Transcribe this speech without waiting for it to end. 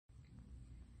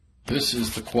This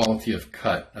is the quality of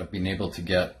cut I've been able to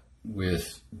get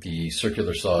with the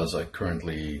circular saws I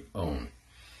currently own.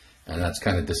 And that's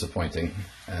kind of disappointing,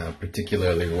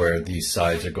 particularly where these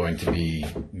sides are going to be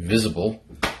visible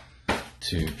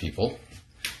to people.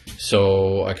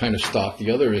 So I kind of stopped.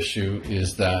 The other issue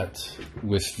is that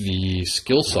with the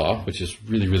skill saw, which is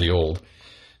really, really old,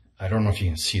 I don't know if you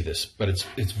can see this, but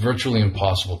it's virtually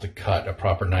impossible to cut a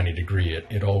proper 90 degree.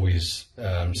 It always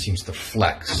seems to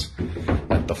flex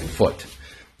at the foot.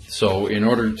 So in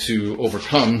order to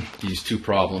overcome these two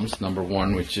problems, number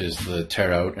one, which is the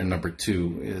tear out, and number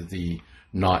two is the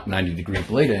not 90 degree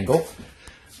blade angle,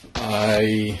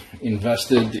 I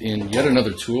invested in yet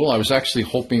another tool. I was actually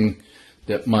hoping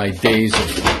that my days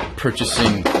of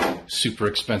purchasing super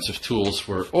expensive tools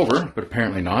were over, but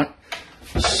apparently not.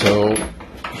 So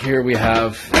here we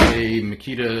have a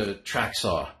Makita track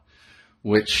saw,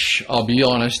 which I'll be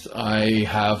honest, I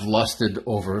have lusted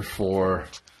over for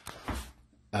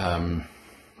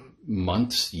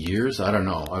months, years, I don't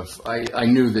know. I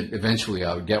knew that eventually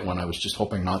I would get one. I was just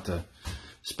hoping not to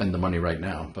spend the money right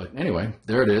now. But anyway,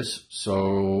 there it is.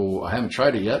 So I haven't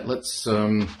tried it yet. Let's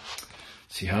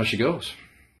see how she goes.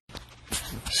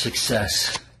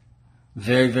 Success.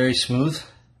 Very, very smooth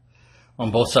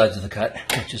on both sides of the cut,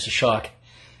 which is a shock.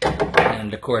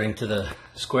 And according to the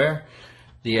square,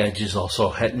 the edge is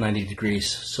also at 90 degrees.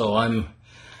 So I'm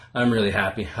really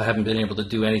happy. I haven't been able to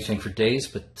do anything for days,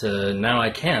 but now I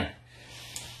can.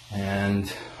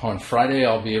 And on Friday,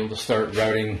 I'll be able to start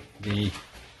routing the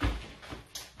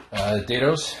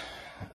dados